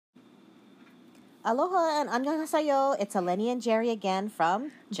Aloha and annyeonghaseyo. It's Eleni and Jerry again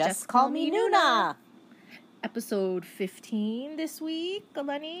from Just Call Me Nuna. Episode 15 this week,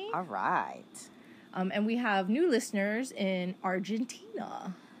 Eleni. All right. And we have new listeners in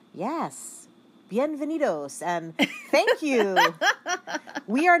Argentina. Yes. Bienvenidos and thank you.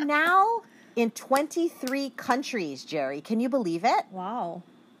 We are now in 23 countries, Jerry. Can you believe it? Wow.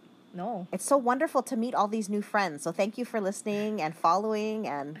 No. It's so wonderful to meet all these new friends. So thank you for listening and following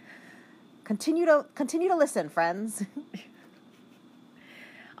and continue to listen, friends.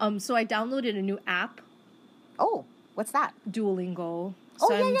 So I downloaded a new app, Oh, what's that? Duolingo. Oh,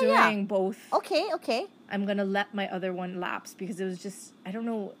 So yeah, I'm yeah. doing both. Okay. I'm going to let my other one lapse because it was just, I don't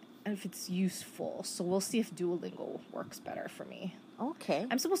know if it's useful. So we'll see if Duolingo works better for me. Okay.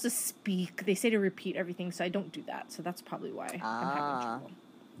 I'm supposed to speak. They say to repeat everything, so I don't do that. So that's probably why I'm having trouble.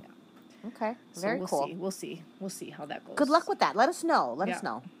 Okay. So Very cool. We'll see how that goes. Good luck with that. Let us know. Let us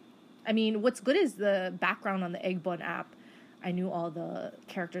know. I mean, what's good is the background on the Egg Bun app. I knew all the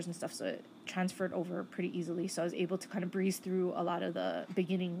characters and stuff, so it transferred over pretty easily. So I was able to kind of breeze through a lot of the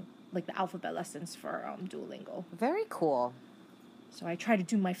beginning, like the alphabet lessons for Duolingo. Very cool. So I try to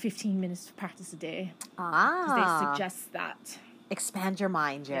do my 15 minutes of practice a day. Ah. Because they suggest that. Expand your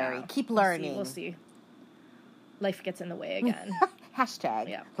mind, Jerry. Yeah. Keep learning. We'll see. Life gets in the way again. Hashtag.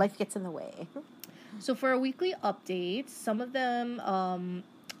 Yeah. Life gets in the way. So for our weekly updates, some of them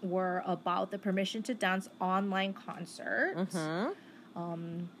were about the Permission to Dance online concert.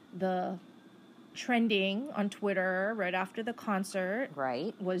 Mm-hmm. The trending on Twitter right after the concert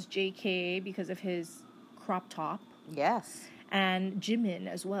Right. was JK because of his crop top. Yes. And Jimin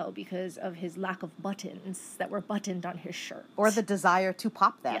as well because of his lack of buttons that were buttoned on his shirt. Or the desire to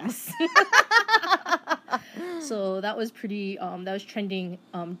pop them. Yes. So that was pretty, that was trending,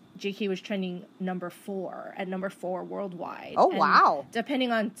 JK was trending number 4 worldwide. Oh, And wow.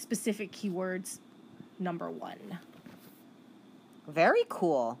 depending on specific keywords, number 1. Very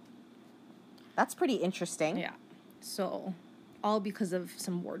cool. That's pretty interesting. Yeah. So, all because of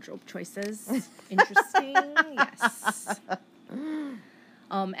some wardrobe choices. Interesting. Yes.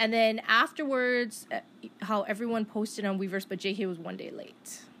 And then afterwards, how everyone posted on Weverse, but JK was 1 day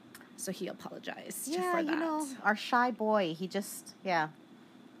late. So he apologized for that. You know, our shy boy, he just,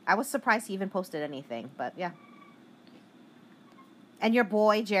 I was surprised he even posted anything, but yeah. And your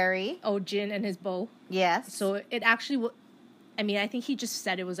boy, Jerry. Oh, Jin and his bow. Yes. So it actually, I think he just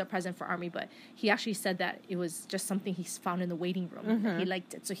said it was a present for Army, but he actually said that it was just something he found in the waiting room. Mm-hmm. And he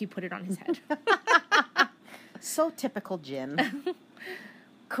liked it, so he put it on his head. So typical Jin.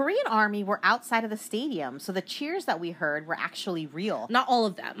 Korean Army were outside of the stadium, so the cheers that we heard were actually real. Not all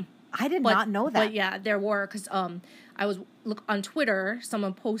of them. I did not know that. But yeah, there were, because I was on Twitter,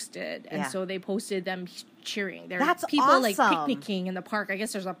 someone posted, and so they posted them cheering. That's people awesome. like picnicking in the park. I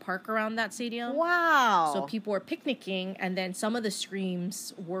guess there's a park around that stadium. Wow. So people were picnicking, and then some of the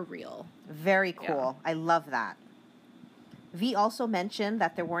screams were real. Very cool. Yeah. I love that. V also mentioned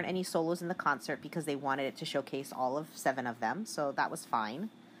that there weren't any solos in the concert because they wanted it to showcase all of 7 of them, so that was fine.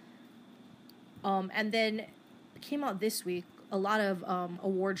 And then came out this week a lot of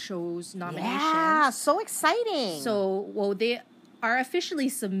award shows nominations. Yeah, so exciting. So, they are officially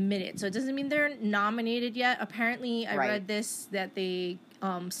submitted. So it doesn't mean they're nominated yet. Apparently, I read this, that they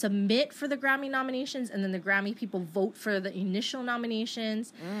submit for the Grammy nominations, and then the Grammy people vote for the initial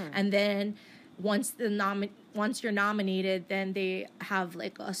nominations. And then once you're nominated, then they have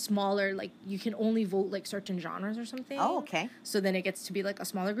like a smaller, like you can only vote like certain genres or something. Oh, okay. So then it gets to be like a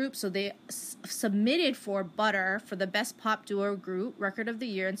smaller group. So they submitted for Butter for the Best Pop Duo Group, Record of the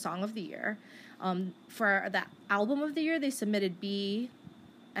Year, and Song of the Year. For the Album of the Year, they submitted B,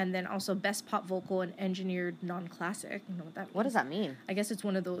 and then also Best Pop Vocal and Engineered Non-Classic. You know what that means? What does that mean? I guess it's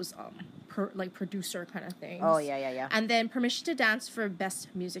one of those producer kind of things. Oh, yeah. And then Permission to Dance for Best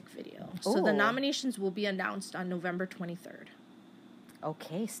Music Video. So the nominations will be announced on November 23rd.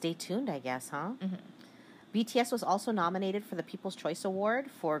 Okay, stay tuned, I guess, huh? Mm-hmm. BTS was also nominated for the People's Choice Award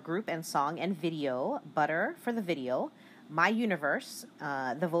for Group and Song and Video, Butter for the video, My Universe.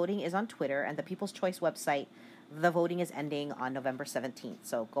 The voting is on Twitter, and the People's Choice website. The voting is ending on November 17th,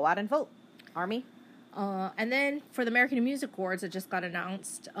 so go out and vote, Army. And then for the American Music Awards that just got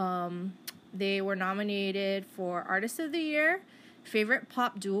announced, they were nominated for Artist of the Year, Favorite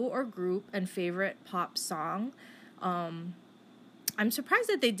Pop Duo or Group, and Favorite Pop Song. I'm surprised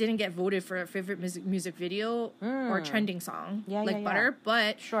that they didn't get voted for a favorite music video or trending song Butter,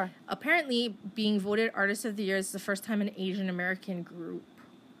 but apparently being voted Artist of the Year is the first time an Asian American group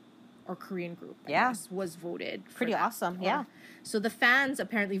or Korean group I guess, was voted. Pretty awesome, yeah. So the fans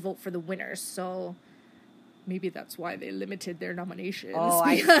apparently vote for the winners. So maybe that's why they limited their nominations. Oh,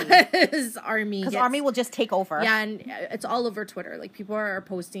 I see. Because ARMY will just take over. Yeah, and it's all over Twitter. Like, people are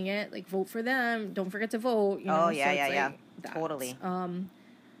posting it. Like, vote for them. Don't forget to vote. You know? Oh, yeah, so yeah, it's yeah. that. Totally.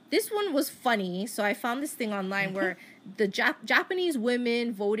 This one was funny. So I found this thing online where the Japanese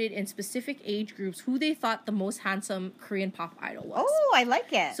women voted in specific age groups who they thought the most handsome Korean pop idol was. Oh, I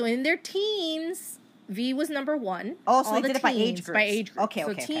like it. So in their teens, V was number 1. Oh, so they did it by age groups. By age group. Okay,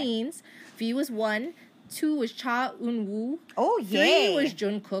 so okay, teens, V was 1. 2 was Cha Eun-woo. Oh, yay. 3 was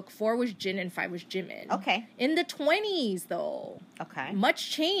Jungkook. 4 was Jin. And 5 was Jimin. Okay. In the 20s, though. Okay.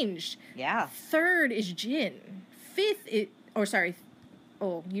 Much changed. Yeah. 3rd is Jin. 5th,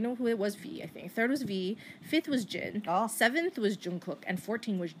 oh, you know who it was? V, I think. 3rd was V. 5th was Jin. Oh. 7th was Jungkook. And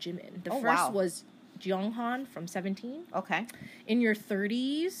 14 was Jimin. The Oh, first wow. was Jonghan from 17. Okay. In your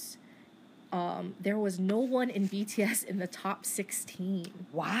 30s, there was no one in BTS in the top 16.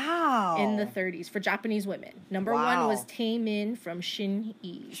 Wow. In the 30s for Japanese women. Number Wow. 1 was Taemin from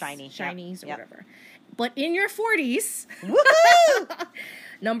Shinies. Shinies, or yep. whatever. But in your 40s, Woohoo!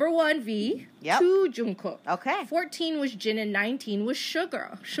 number 1 V, Yep. 2 Jungkook. Okay. 14 was Jin and 19 was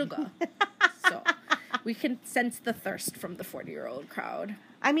Suga. So we can sense the thirst from the 40-year-old crowd.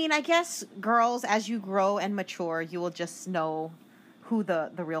 I mean, I guess girls, as you grow and mature, you will just know who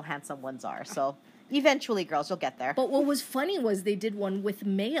the real handsome ones are. So eventually, girls, you'll get there. But what was funny was they did one with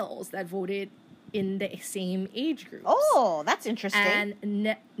males that voted in the same age groups. Oh, that's interesting.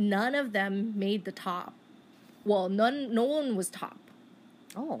 And none of them made the top. Well, no one was top.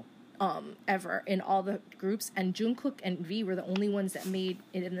 Oh. Ever in all the groups, and Jungkook and V were the only ones that made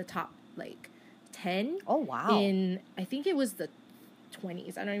it in the top, like, 10. Oh, wow. In, I think it was the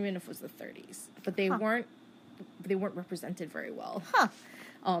 20s. I don't even know if it was the 30s. But they weren't represented very well. Huh.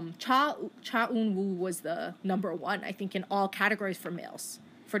 Cha Eun-woo was the number 1, I think, in all categories for males,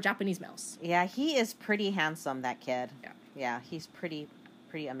 for Japanese males. Yeah, he is pretty handsome, that kid. Yeah. Yeah, he's pretty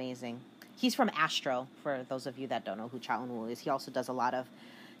amazing. He's from Astro, for those of you that don't know who Cha Eun-woo is. He also does a lot of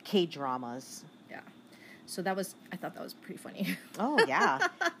K-dramas. Yeah. So I thought that was pretty funny. Oh, yeah.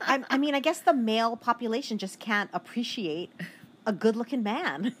 I mean, I guess the male population just can't appreciate a good-looking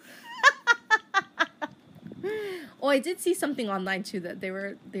man. Oh, I did see something online too that they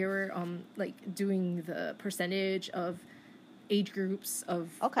were like doing the percentage of age groups of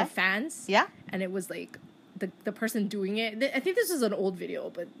fans. Yeah. And it was like the person doing it. I think this was an old video,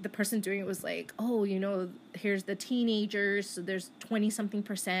 but the person doing it was like, oh, you know, here's the teenagers. So there's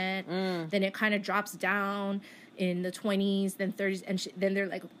 20-something%. Then it kind of drops down in the 20s, then 30s, and then they're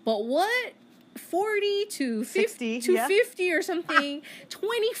like, but what? 40 to 50 to 50 or something.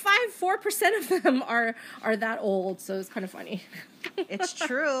 4% of them are that old, so it's kind of funny. It's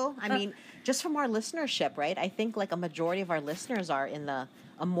true. I mean, just from our listenership, right? I think like a majority of our listeners are in a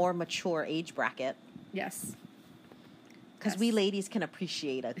more mature age bracket. Yes. Because we ladies can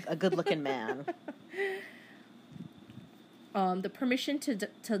appreciate a good-looking man. The permission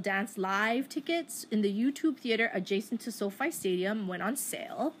to dance live tickets in the YouTube theater adjacent to SoFi Stadium went on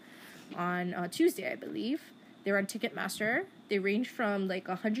sale on Tuesday, I believe. They're on Ticketmaster. They range from like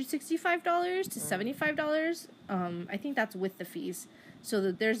 $165 to $75. I think that's with the fees.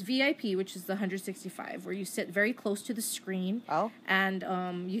 So there's VIP, which is the $165, where you sit very close to the screen. Oh. And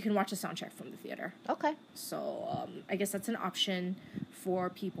you can watch a soundtrack from the theater. Okay. So I guess that's an option for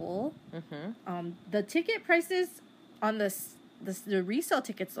people. The ticket prices on the resale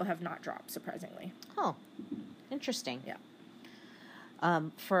tickets still have not dropped, surprisingly. Oh, interesting. Yeah.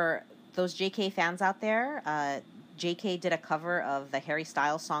 For those JK fans out there, JK did a cover of the Harry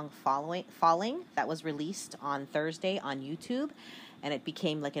Styles song Falling that was released on Thursday on YouTube, and it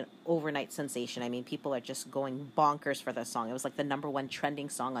became like an overnight sensation. I mean, people are just going bonkers for this song. It was like the #1 trending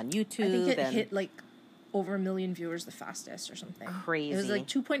song on YouTube. I think it hit like over 1 million viewers the fastest or something. Crazy. It was like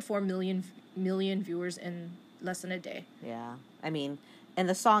 2.4 million viewers in less than a day. Yeah. I mean, and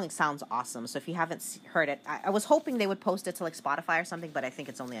the song sounds awesome. So if you haven't heard it, I was hoping they would post it to like Spotify or something, but I think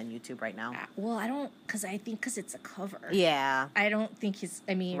it's only on YouTube right now. Well, because it's a cover. Yeah. I don't think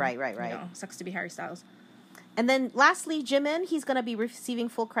Right. You know, sucks to be Harry Styles. And then lastly, Jimin, he's going to be receiving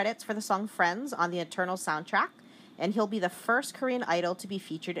full credits for the song Friends on the Eternal soundtrack. And he'll be the first Korean idol to be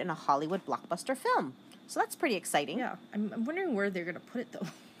featured in a Hollywood blockbuster film. So that's pretty exciting. Yeah. I'm wondering where they're going to put it, though.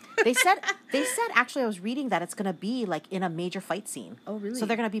 They said actually, I was reading that it's going to be like in a major fight scene. Oh, really? So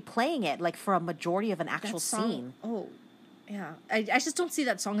they're going to be playing it like for a majority of an actual scene. Oh, yeah. I just don't see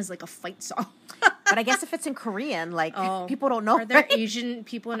that song as like a fight song. But I guess if it's in Korean, like people don't know. Are there Asian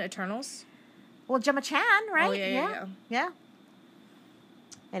people in Eternals? Well, Gemma Chan, right? Oh, yeah.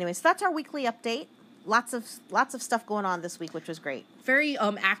 Anyway, so that's our weekly update. lots of stuff going on this week, which was great. Very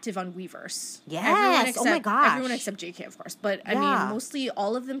active on Weverse. Yes. Oh my gosh. Everyone except JK, of course. But I mean, mostly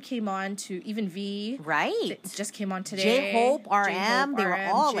all of them came on to even V. Right. It just came on today. J-Hope, RM, they were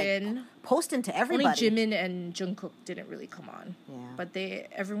all Jin. like posting to everybody. Only Jimin and Jungkook didn't really come on. Yeah. But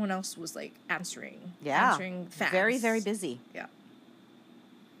everyone else was like answering. Yeah. Answering fans. Very, very busy. Yeah.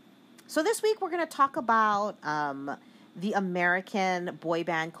 So this week we're going to talk about the American boy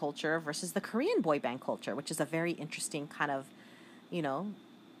band culture versus the Korean boy band culture, which is a very interesting kind of,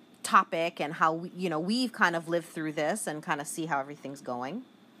 topic, and how we've kind of lived through this and kind of see how everything's going.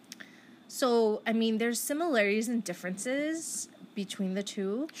 So, I mean, there's similarities and differences between the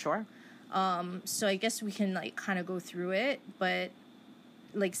two. Sure. So I guess we can like kind of go through it, but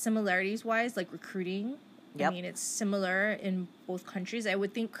like similarities wise, like recruiting. Yep. I mean, it's similar in both countries. I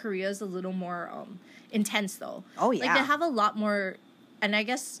would think Korea is a little more intense, though. Oh, yeah. Like, they have a lot more, and I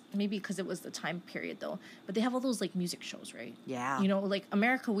guess maybe because it was the time period, though, but they have all those, like, music shows, right? Yeah. Like,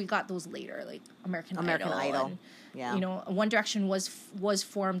 America, we got those later, like, American Idol. And, yeah. One Direction was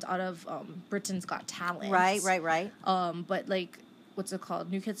formed out of Britain's Got Talent. Right. But, like, what's it called?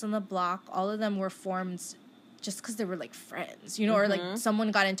 New Kids on the Block, all of them were formed just because they were like friends, or like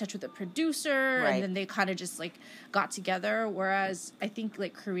someone got in touch with a producer and then they kind of just like got together. Whereas I think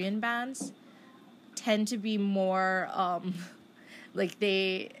like Korean bands tend to be more like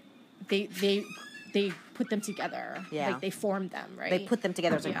they put them together. Yeah. Like they formed them, right? They put them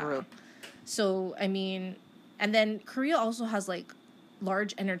together as a group. So, I mean, and then Korea also has like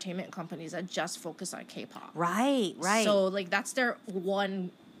large entertainment companies that just focus on K-pop. Right. So like that's their one,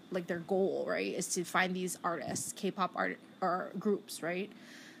 like their goal, right, is to find these artists, K-pop art or groups, right?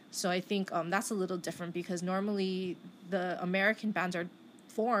 So I think that's a little different because normally the American bands are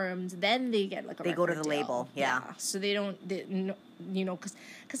formed, then they get like a they go to the deal. label, yeah. So they don't,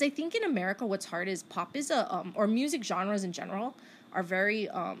 because I think in America what's hard is pop is or music genres in general are very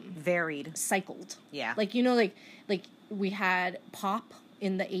varied, cycled. Yeah, like like we had pop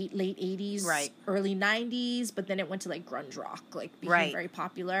in the late 80s, right, early 90s, but then it went to like grunge rock, like became very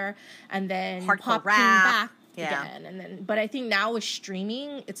popular, and then hardcore pop rap came back again, and then but I think now with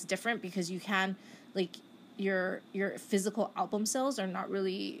streaming it's different because you can like your physical album sales are not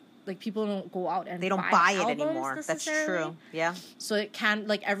really like people don't go out and they don't buy it anymore. That's true. Yeah. So it can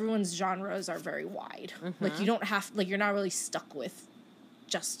like everyone's genres are very wide. Like you don't have like you're not really stuck with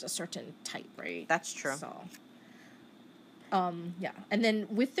just a certain type, right? That's true. So yeah. And then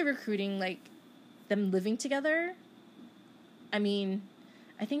with the recruiting, like them living together, I mean,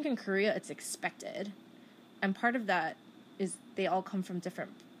 I think in Korea it's expected. And part of that is they all come from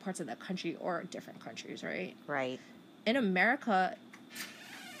different parts of that country or different countries, right? Right. In America,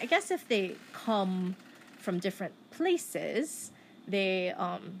 I guess if they come from different places, they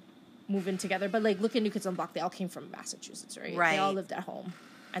move in together. But like look at New Kids on the Block, they all came from Massachusetts, right? Right. They all lived at home.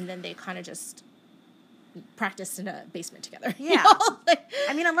 And then they kind of just practiced in a basement together. Yeah. Like,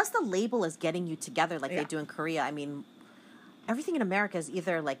 I mean, unless the label is getting you together like they do in Korea, I mean, everything in America is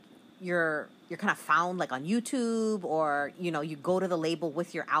either like you're kind of found like on YouTube, or you go to the label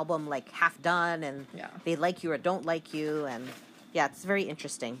with your album like half done, and they like you or don't like you, and it's very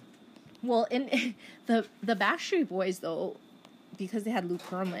interesting. Well, in the Backstreet Boys though, because they had Luke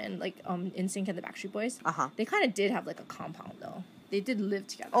Perlman, like NSYNC and the Backstreet Boys, they kind of did have like a compound though. They did live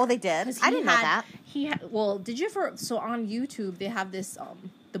together. Oh, they did? I didn't know that. Well, did you ever... So on YouTube, they have this,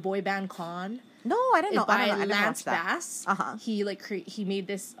 the boy band Con. No, I didn't know. By I Lance Bass. He He made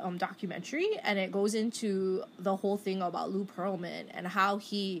this documentary, and it goes into the whole thing about Lou Pearlman and how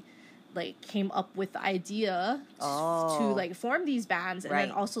he like came up with the idea to like form these bands, and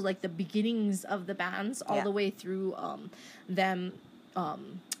then also like the beginnings of the bands all the way through them,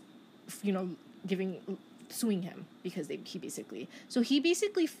 suing him because he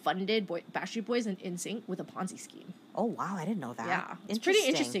basically funded Backstreet Boys and NSYNC with a Ponzi scheme. Oh wow, I didn't know that. Yeah, it's pretty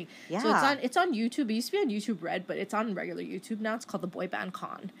interesting. Yeah. So it's on YouTube. It used to be on YouTube Red, but it's on regular YouTube now. It's called the Boy Band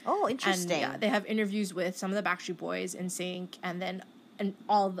Con. Oh, interesting. And they have interviews with some of the Backstreet Boys, NSYNC, and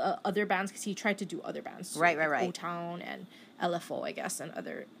all the other bands because he tried to do other bands, right. O-Town and LFO, I guess, and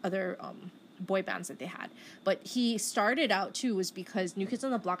other boy bands that they had. But he started out too was because New Kids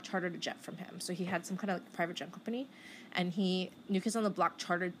on the Block chartered a jet from him. So he had some kind of like private jet company, and New Kids on the Block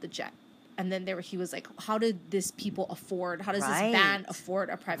chartered the jet. And then he was like, how did this band afford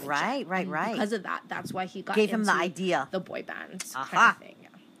a private jet? Right. Because of that, that's why he gave him the idea. The boy band kind of thing. Yeah.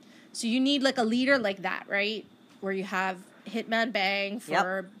 So you need like a leader like that, right? Where you have Hitman Bang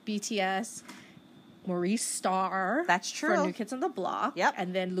for BTS, Maurice Starr. That's true. For New Kids on the Block. Yep.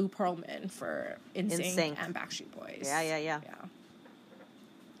 And then Lou Pearlman for NSYNC and Backstreet Boys. Yeah.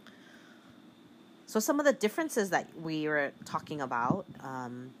 So some of the differences that we were talking about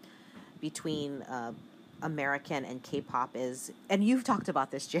between American and K-pop is, and you've talked about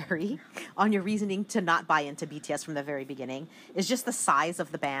this, Jerry, on your reasoning to not buy into BTS from the very beginning, is just the size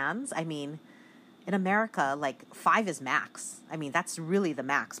of the bands. I mean, in America, like 5 is max. I mean, that's really the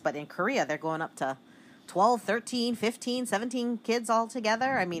max. But in Korea, they're going up to 12, 13, 15, 17 kids all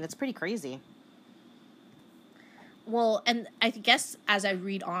together. I mean, it's pretty crazy. Well, and I guess as I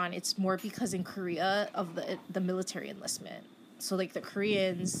read on, it's more because in Korea of the military enlistment. So like the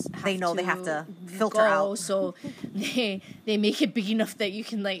Koreans they have to filter go, out. So they make it big enough that you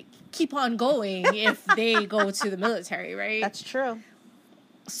can like keep on going if they go to the military, right? That's true.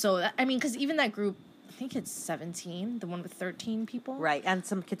 So I mean, because even that group, I think it's 17, the one with 13 people, right? And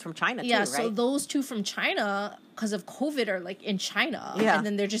some kids from China, yeah, too, right? So those 2 from China, because of COVID, are like in China, yeah, and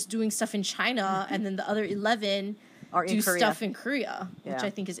then they're just doing stuff in China, and then the other 11 do stuff in Korea, which I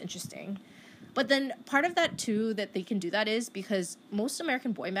think is interesting. But then part of that too that they can do that is because most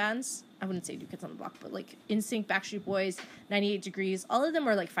American boy bands, I wouldn't say New Kids on the Block, but like NSYNC, Backstreet Boys, 98 Degrees, all of them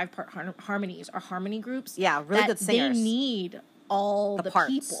are like 5-part harmonies or harmony groups. Yeah, really good singers. They need all the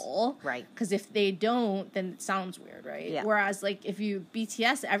parts. people, right? Because if they don't, then it sounds weird, right? Yeah. Whereas like if you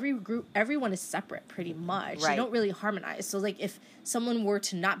BTS, everyone is separate pretty much. Right. They don't really harmonize. So like if someone were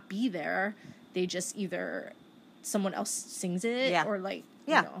to not be there, they just either someone else sings it, or like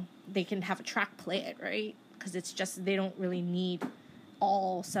you know, they can have a track play it, right? Because it's just they don't really need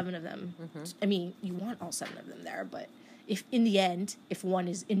all 7 of them. Mm-hmm. I mean, you want all 7 of them there, but if in the end, if one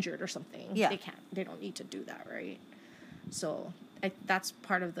is injured or something, they don't need to do that, right? So that's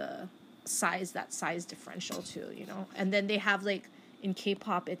part of the size differential too, you know. And then they have like in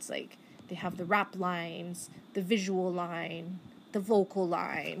K-pop, it's like they have the rap lines, the visual line, the vocal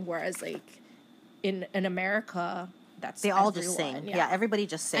line, whereas like in America, that's they all just sing. Yeah, everybody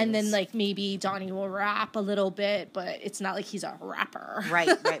just sings. And then like maybe Donnie will rap a little bit, but it's not like he's a rapper. Right.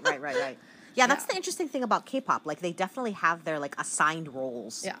 Yeah, that's the interesting thing about K-pop. Like they definitely have their like assigned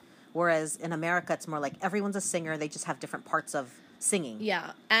roles. Yeah. Whereas in America, it's more like everyone's a singer. They just have different parts of singing.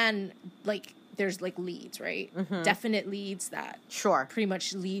 Yeah, and like there's like leads, right? Mm-hmm. Definite leads that pretty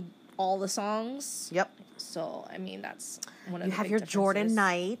much lead all the songs. Yep. So I mean that's one of you the have big your differences. Jordan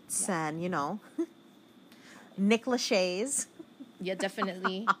Knights and you know Nick Lachey's. Yeah,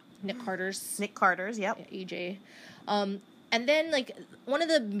 definitely Nick Carter's. Yep. Yeah, AJ. And then like one of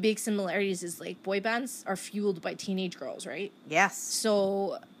the big similarities is like boy bands are fueled by teenage girls, right? Yes.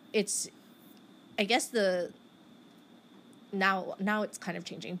 So it's, I guess now it's kind of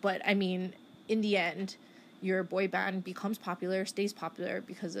changing, but I mean, in the end, your boy band becomes popular, stays popular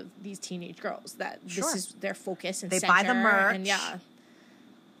because of these teenage girls. That this is their focus and they center, buy the merch. And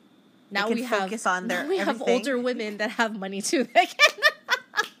now we focus on their. We have older women that have money too. That can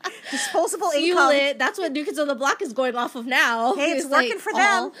disposable income. It. That's what New Kids on the Block is going off of now. Hey, it's working for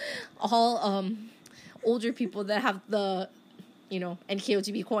them. All older people that have the, you know, and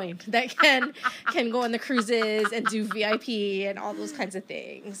KOTB coin that can go on the cruises and do VIP and all those kinds of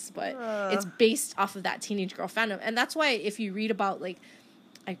things. But it's based off of that teenage girl fandom. And that's why if you read about, like,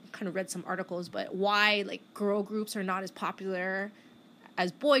 I kind of read some articles, but why, like, girl groups are not as popular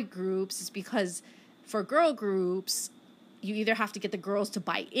as boy groups is because for girl groups, you either have to get the girls to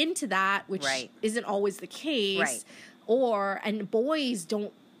buy into that, which isn't always the case, and boys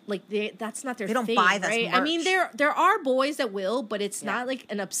don't, like, that's not their thing. They don't buy this merch. I mean, there are boys that will, but it's not like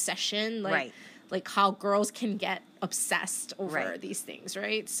an obsession, like how girls can get obsessed over these things,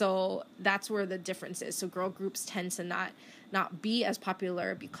 right? So that's where the difference is. So girl groups tend to not be as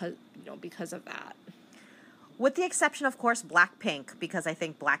popular because of that. With the exception, of course, Blackpink, because I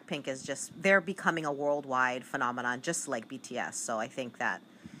think Blackpink is they're becoming a worldwide phenomenon, just like BTS. So I think that,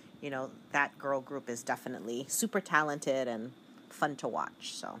 you know, that girl group is definitely super talented and fun to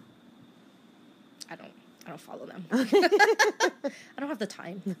watch. So I don't follow them. I don't have the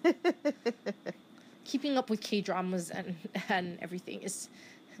time. Keeping up with K-dramas and everything is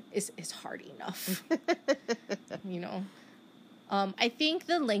hard enough. You know, I think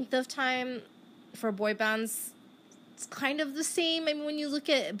the length of time for boy bands, it's kind of the same. I mean, when you look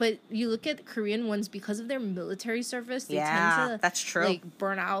at Korean ones, because of their military service, they tend to, that's true, like,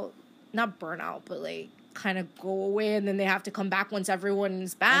 not burn out, but like kind of go away, and then they have to come back once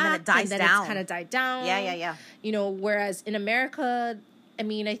everyone's back, and then it dies down. It's kind of died down. Yeah. You know, whereas in America, I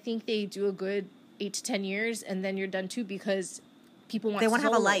mean, I think they do a good 8 to 10 years, and then you're done too, because people want to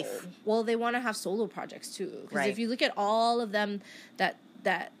have a life. Well, they want to have solo projects too. Because if you look at all of them that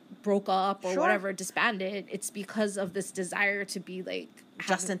broke up or whatever, disbanded, it's because of this desire to be like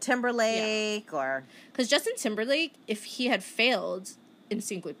Justin Timberlake or... Because Justin Timberlake, if he had failed,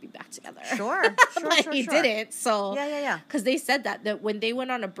 NSYNC would be back together. Sure, But he didn't. So yeah. Because they said that when they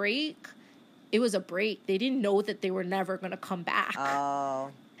went on a break, it was a break. They didn't know that they were never going to come back. Oh.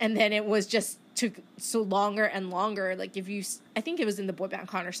 And then it was just took so longer and longer. Like I think it was in the Boy Band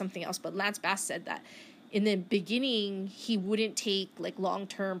Con or something else, but Lance Bass said that in the beginning he wouldn't take like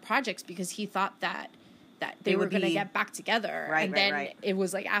long-term projects because he thought that they were going to get back together. Right, and then it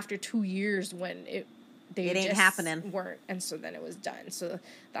was like after 2 years when it ain't just happening. Weren't, and so then it was done. So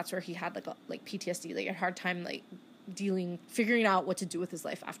that's where he had like PTSD, like a hard time like figuring out what to do with his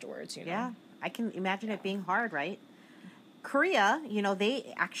life afterwards. You know? Yeah, I can imagine it being hard, right? Korea,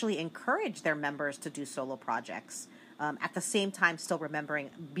 they actually encourage their members to do solo projects. At the same time, still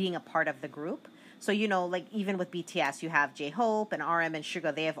remembering being a part of the group. So, like even with BTS, you have J-Hope and RM and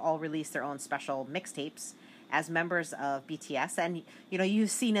Suga. They have all released their own special mixtapes as members of BTS. And,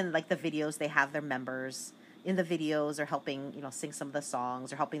 you've seen in like the videos, they have their members in the videos or helping, sing some of the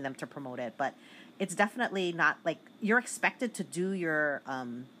songs or helping them to promote it. But it's definitely not like you're expected to do your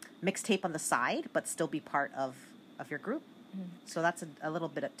mixtape on the side, but still be part of your group. So that's a little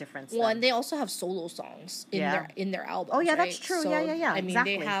bit of difference. Well, and they also have solo songs in their albums. Oh yeah, right? that's true. So, Yeah. I mean,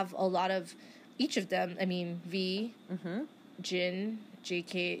 exactly. they have a lot of each of them. I mean, V, Jin,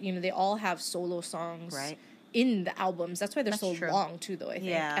 JK. They all have solo songs in the albums. That's why they're so long too, though. I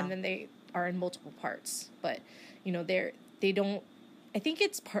think, and then they are in multiple parts. But they don't. I think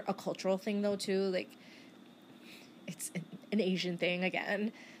it's a cultural thing though too. Like it's an Asian thing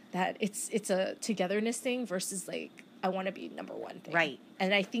again. That it's a togetherness thing versus like I want to be number one thing. Right.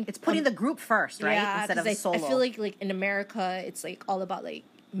 And I think it's putting the group first, right? Yeah, instead of a solo. I feel like in America it's like all about like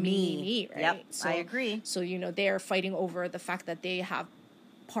me, right? Yep, so, I agree. So they're fighting over the fact that they have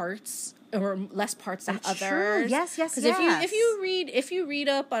parts or less parts than others. True. Yes. Because if you read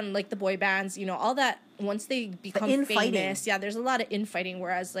up on like the boy bands, all that once they become famous, there's a lot of infighting.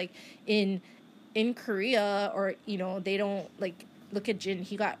 Whereas like in Korea or they don't like. Look at Jin.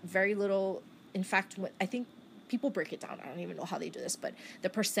 He got very little. In fact, I think people break it down. I don't even know how they do this, but the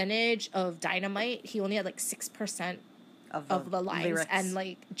percentage of Dynamite, he only had like 6% of the lines, lyrics. And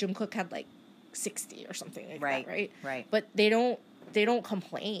like Jungkook had like 60 or something like that, right? Right. But they don't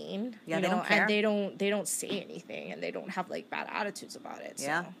complain. Yeah, they don't care. And they don't say anything, and they don't have like bad attitudes about it.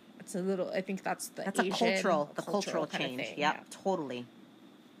 So it's a little. I think that's Asian, a cultural change. Yeah, totally.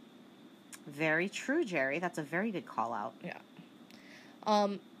 Very true, Jerry. That's a very good call out. Yeah.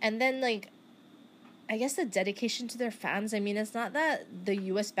 And then like, I guess the dedication to their fans. I mean, it's not that the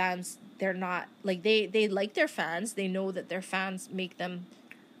U.S. bands, they're not like they like their fans. They know that their fans make them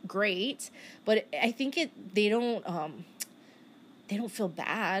great, but I think they don't feel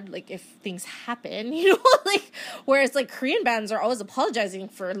bad like if things happen, like whereas like Korean bands are always apologizing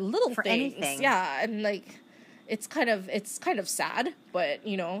for little things. Anything. Yeah, and like it's kind of sad, but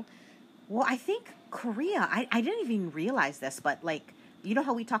Well, I think Korea. I didn't even realize this, but like. You know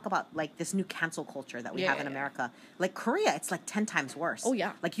how we talk about, like, this new cancel culture that we have in America? Like, Korea, it's, like, 10 times worse. Oh,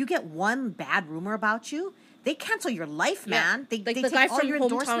 yeah. Like, you get one bad rumor about you, they cancel your life, man. They like they the take guy all from your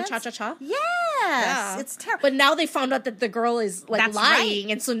Hometown Cha-Cha-Cha? Yes. Yeah. It's terrible. But now they found out that the girl is, like, That's lying,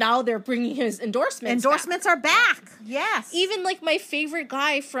 right. And so now they're bringing his endorsements are back. Yes. Even, like, my favorite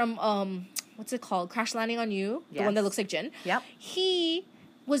guy from, what's it called? Crash Landing on You? The one that looks like Jin? Yep. He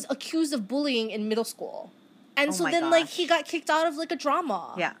was accused of bullying in middle school. And so then, gosh. like, he got kicked out of, like, a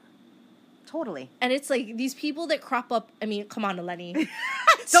drama. Yeah. Totally. And it's like these people that crop up. I mean, come on, Eleni.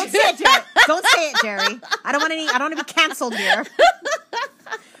 Don't say it, Jerry. Don't say it, Jerry. I don't want to be canceled here.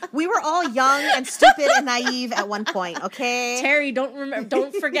 We were all young and stupid and naive at one point, okay? Terry,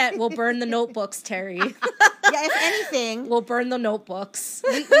 don't forget, we'll burn the notebooks, Terry. Yeah, if anything, we'll burn the notebooks.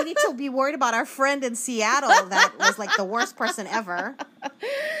 We need to be worried about our friend in Seattle that was like the worst person ever.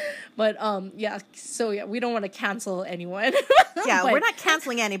 But we don't want to cancel anyone. Yeah, we're not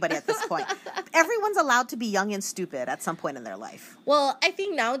canceling anybody at this point. Everyone's allowed to be young and stupid at some point in their life. Well, I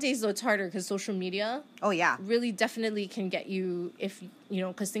think nowadays though it's harder because social media. Oh yeah, really definitely can get you if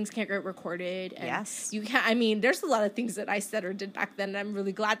because things can't get recorded. And yes, you can't. I mean, there's a lot of things that I said or did back then. And I'm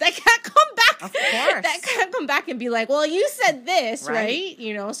really glad that can't come back. Of course, that can't come back and be like, well, you said this, right?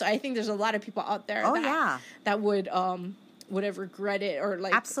 So I think there's a lot of people out there. That would have regretted or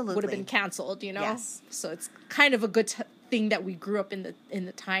like absolutely would have been canceled. Yes. So it's kind of a good thing that we grew up in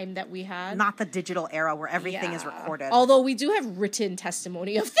the time that we had, not the digital era where everything is recorded. Although we do have written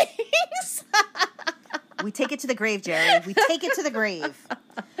testimony of things. We take it to the grave, Jerry. We take it to the grave.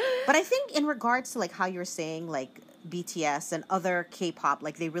 But I think in regards to like how you're saying like BTS and other K-pop,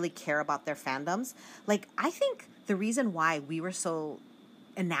 like they really care about their fandoms. Like I think the reason why we were so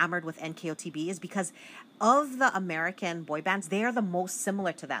enamored with NKOTB is because of the American boy bands. They are the most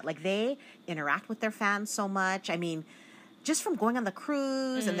similar to that. Like, they interact with their fans so much. I mean, just from going on the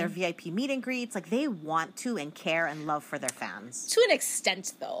cruise and their VIP meet and greets, like, they want to and care and love for their fans. To an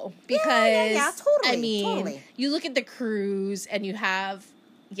extent, though, because totally. I mean, totally. you look at the cruise and you have.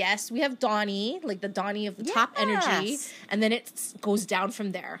 Yes, we have Donnie, like the Donnie of the top energy, and then it goes down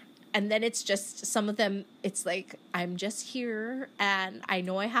from there. And then it's just, some of them, it's like, I'm just here, and I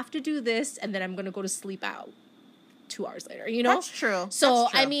know I have to do this, and then I'm going to go to sleep out 2 hours later, you know? That's true. So,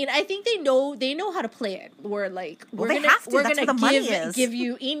 That's true. I mean, I think they know how to play it. We're like, Well, we're they going have to. we're That's gonna where the money is. give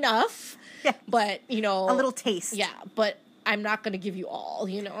you enough, Yeah. but, you know. A little taste. Yeah, but I'm not going to give you all,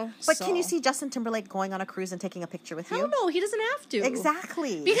 you know? But can you see Justin Timberlake going on a cruise and taking a picture with you? Hell no, he doesn't have to.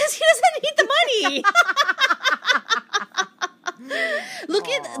 Exactly. Because he doesn't need the money. Look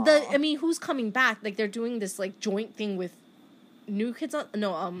at I mean, who's coming back? Like, they're doing this, like, joint thing with New Kids on,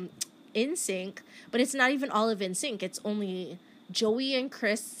 NSYNC, but it's not even all of NSYNC. It's only Joey and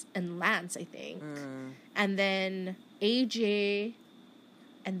Chris and Lance, I think. And then AJ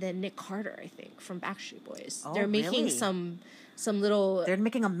and then Nick Carter, I think, from Backstreet Boys. Oh, they're making really? some little... They're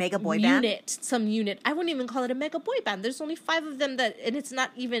making a mega boy band? Some unit. I wouldn't even call it a mega boy band. There's only 5 of them and it's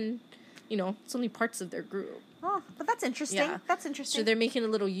not even, you know, it's only parts of their group. Oh, but that's interesting. Yeah. That's interesting. So they're making a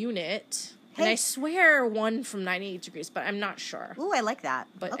little unit. Hey. And I swear one from 98 Degrees, but I'm not sure. Ooh, I like that.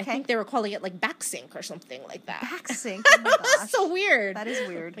 But okay. I think they were calling it like Backsync or something like that. Backsync. Oh my gosh. So weird. That is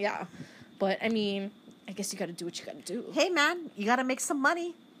weird. Yeah. But I mean, I guess you got to do what you got to do. Hey, man, you got to make some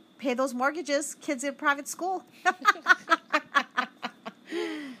money. Pay those mortgages. Kids in private school. Let's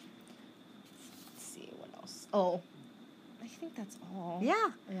see, what else? Oh, I think that's all.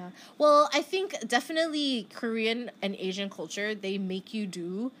 Yeah. Yeah. Well, I think definitely Korean and Asian culture, they make you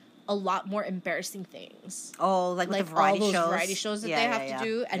do a lot more embarrassing things. Oh, like with the all those shows. variety shows that they have to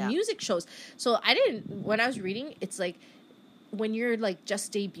do, and music shows. So when I was reading, it's like, when you're like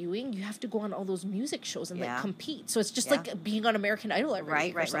just debuting, you have to go on all those music shows and like compete. So it's just like being on American Idol every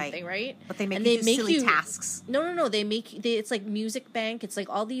week or something, right? But they make you do silly tasks. No. It's like Music Bank. It's like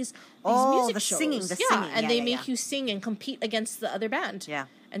all these music shows. Singing, the singing. And they make you sing and compete against the other band. Yeah.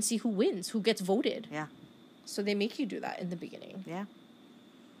 And see who wins, who gets voted. Yeah. So they make you do that in the beginning. Yeah.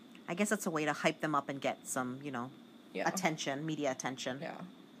 I guess that's a way to hype them up and get some, you know, attention, media attention. Yeah.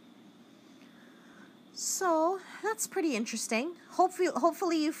 So that's pretty interesting.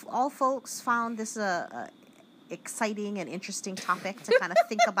 Hopefully you all folks found this exciting and interesting topic to kind of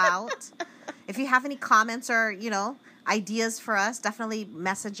think about. If you have any comments or, you know, ideas for us, definitely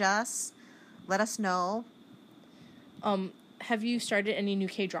message us. Let us know. Have you started any new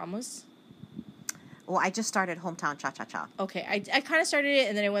K-dramas? Well, I just started Hometown Cha-Cha-Cha. Okay, I kind of started it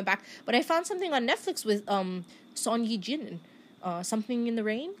and then I went back. But I found something on Netflix with Son Ye-jin. Something in the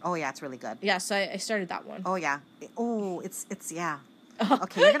Rain. Oh yeah, it's really good. Yeah, so I started that one. Oh yeah. It's yeah.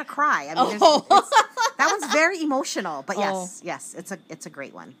 Okay, you're gonna cry. I mean, that one's very emotional, but yes, it's a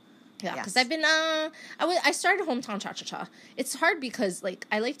great one. Yeah, because I've been I started Hometown Cha-Cha-Cha. It's hard because like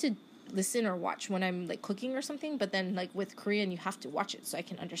I like to listen or watch when I'm like cooking or something, but then like with Korean you have to watch it so I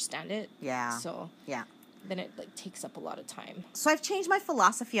can understand it. Yeah. So yeah. Then it like takes up a lot of time. So I've changed my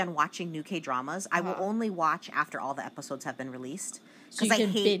philosophy on watching new K-dramas. I will only watch after all the episodes have been released. So you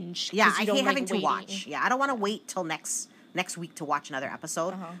can binge. Yeah, I hate having like to watch. Yeah, I don't want to wait till next week to watch another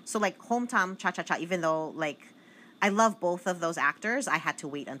episode. So like Hometown Cha-Cha-Cha, even though like I love both of those actors, I had to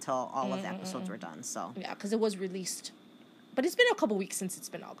wait until all of the episodes were done. So yeah, because it was released, but it's been a couple weeks since it's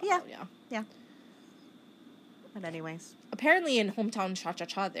been all out. Yeah. But anyways, apparently in Hometown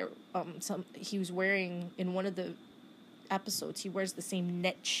Cha-Cha-Cha, there he was wearing in one of the episodes. He wears the same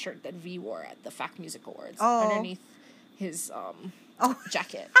net shirt that V wore at the FAC Music Awards underneath his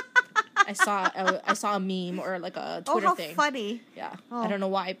jacket. I saw a meme or like a Twitter thing. Oh, how funny! Yeah, I don't know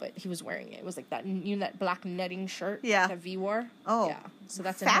why, but he was wearing it. It was like that that black netting shirt that V wore. Oh, yeah. So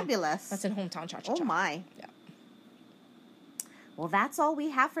that's fabulous. That's in Hometown Cha-Cha-Cha. Oh my! Yeah. Well, that's all we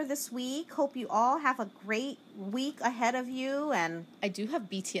have for this week. Hope you all have a great week ahead of you. And I do have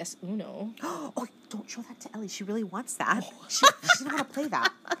BTS Uno. Oh, don't show that to Ellie. She really wants that. She doesn't want to play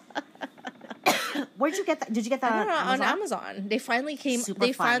that. Where'd you get that? Did you get that on Amazon? On Amazon. They finally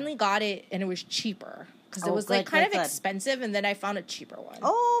finally got it, and it was cheaper because it was kind of expensive. And then I found a cheaper one.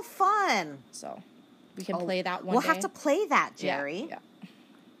 Oh, fun! So we can play that one. We'll have to play that, Jerry. Yeah.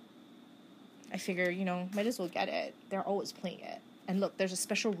 I figure, might as well get it. They're always playing it. And look, there's a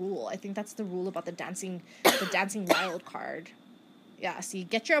special rule. I think that's the rule about the dancing wild card. Yeah, see,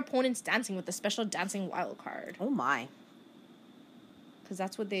 get your opponents dancing with the special dancing wild card. Oh my. Because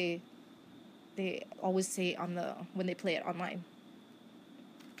that's what they always say when they play it online.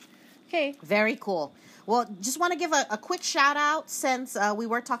 Okay. Very cool. Well, just want to give a quick shout out since we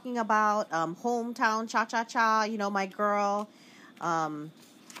were talking about Hometown Cha Cha Cha. You know, my girl. Actually,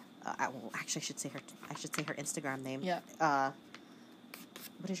 I should say her Instagram name. Yeah.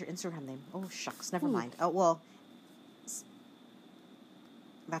 What is your Instagram name? Oh shucks, never mind. Oh well,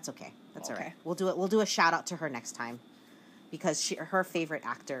 that's okay. That's all right. We'll do it. We'll do a shout out to her next time, because her favorite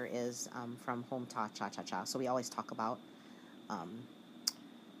actor is from Hometown Cha Cha Cha. So we always talk about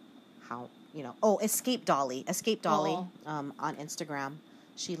how, you know. Oh, Escape Dolly on Instagram.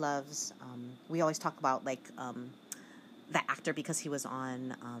 She loves. We always talk about like that actor because he was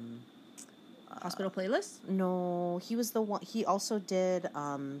on. Hospital Playlist? No, he was the one. He also did.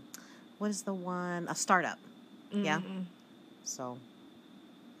 What is the one? A Startup. Mm-hmm. Yeah. So.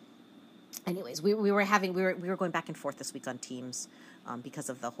 Anyways, we were going back and forth this week on Teams, because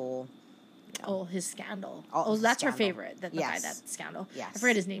of the whole. You know, his scandal. That's scandal. Her favorite. The guy that scandal. Yes. I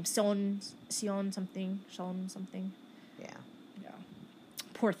forget his name. Sean something. Yeah.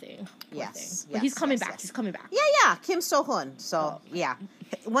 Poor thing. Yes. But he's coming back. He's coming back. Yeah. Kim So-hoon. So, yeah.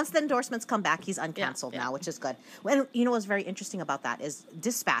 Once the endorsements come back, he's uncanceled now, which is good. And you know what's very interesting about that is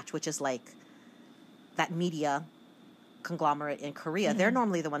Dispatch, which is like that media conglomerate in Korea. Mm-hmm. They're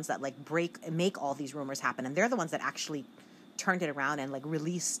normally the ones that like make all these rumors happen. And they're the ones that actually turned it around and like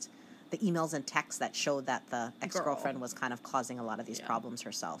released the emails and texts that showed that the ex-girlfriend was kind of causing a lot of these problems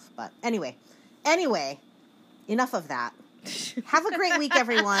herself. But anyway, enough of that. Have a great week,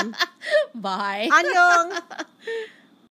 everyone. Bye. Annyeong.